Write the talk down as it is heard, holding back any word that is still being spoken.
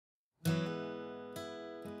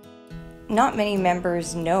not many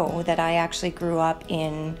members know that I actually grew up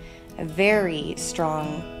in a very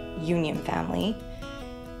strong union family,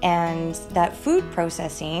 and that food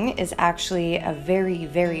processing is actually a very,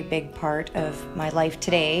 very big part of my life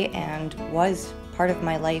today and was part of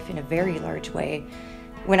my life in a very large way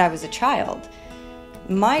when I was a child.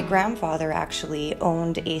 My grandfather actually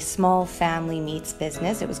owned a small family meats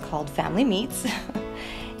business. It was called Family Meats.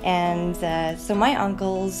 And so my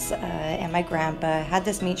uncles and my grandpa had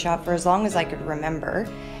this meat shop for as long as I could remember.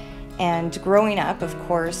 And growing up, of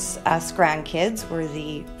course, us grandkids were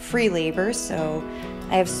the free labor, so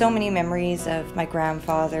I have so many memories of my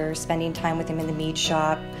grandfather, spending time with him in the meat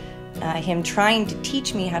shop, him trying to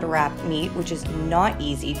teach me how to wrap meat, which is not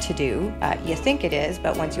easy to do. You think it is,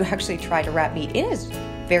 but once you actually try to wrap meat, it is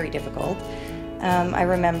very difficult. I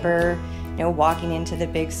remember, walking into the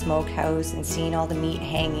big smokehouse and seeing all the meat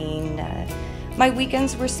hanging. My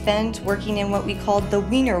weekends were spent working in what we called the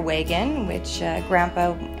wiener wagon, which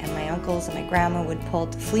Grandpa and my uncles and my grandma would pull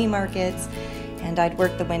to flea markets, and I'd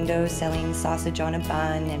work the windows selling sausage on a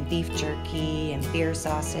bun and beef jerky and beer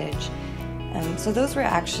sausage. So those were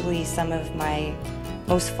actually some of my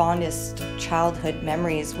most fondest childhood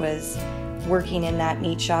memories, was working in that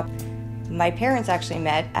meat shop. My parents actually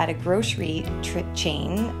met at a grocery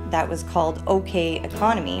chain that was called OK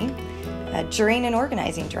Economy during an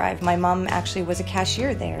organizing drive. My mom actually was a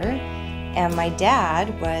cashier there, and my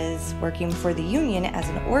dad was working for the union as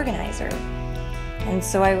an organizer. And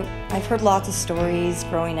so I've heard lots of stories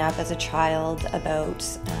growing up as a child about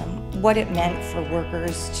what it meant for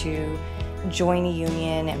workers to join a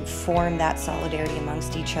union and form that solidarity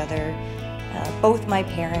amongst each other. Both my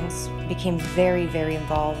parents became very, very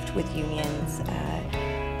involved with unions.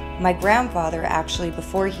 My grandfather actually,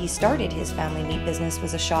 before he started his family meat business,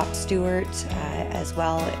 was a shop steward as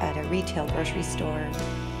well at a retail grocery store.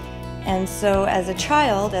 And so as a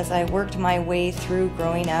child, as I worked my way through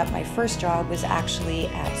growing up, my first job was actually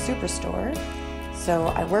at Superstore. So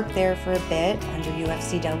I worked there for a bit under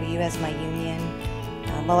UFCW as my union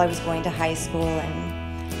while I was going to high school. And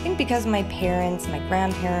I think because my parents, my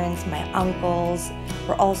grandparents, my uncles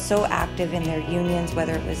were all so active in their unions,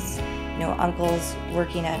 whether it was uncles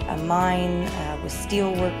working at a mine with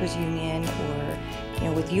Steel Workers Union,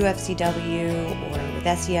 or with UFCW or with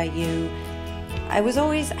SEIU, I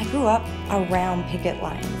grew up around picket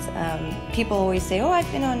lines. People always say, "Oh,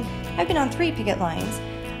 I've been on 3 picket lines."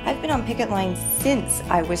 I've been on picket lines since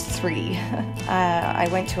I was 3. I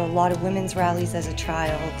went to a lot of women's rallies as a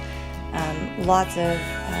child, lots of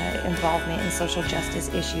involvement in social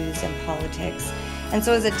justice issues and politics. And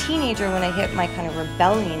so as a teenager, when I hit my kind of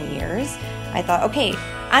rebellion years, I thought, okay,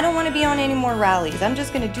 I don't want to be on any more rallies. I'm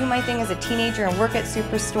just going to do my thing as a teenager and work at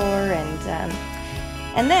Superstore.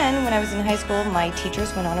 And then when I was in high school, my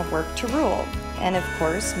teachers went on a work to rule. And of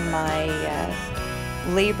course, my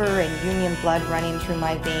labor and union blood running through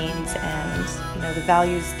my veins, and the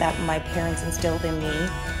values that my parents instilled in me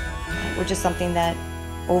were just something that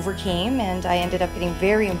overcame, and I ended up getting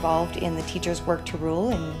very involved in the teachers' work to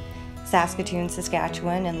rule in Saskatoon,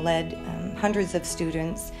 Saskatchewan, and led hundreds of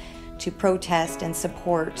students to protest and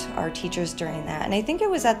support our teachers during that. And I think it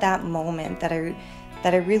was at that moment that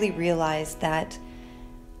I really realized that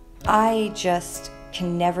I just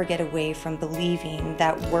can never get away from believing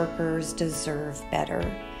that workers deserve better.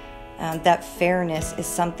 That fairness is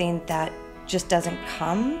something that just doesn't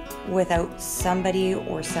come without somebody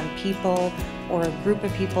or some people or a group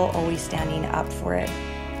of people always standing up for it.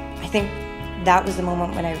 I think that was the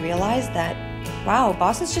moment when I realized that, wow,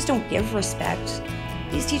 bosses just don't give respect.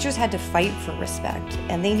 These teachers had to fight for respect,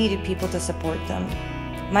 and they needed people to support them.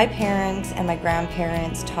 My parents and my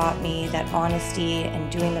grandparents taught me that honesty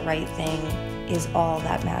and doing the right thing is all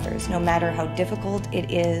that matters. No matter how difficult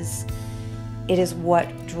it is what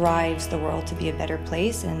drives the world to be a better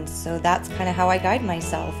place. And so that's kind of how I guide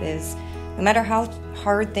myself, is no matter how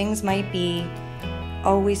hard things might be,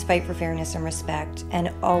 always fight for fairness and respect, and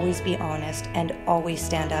always be honest, and always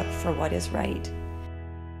stand up for what is right.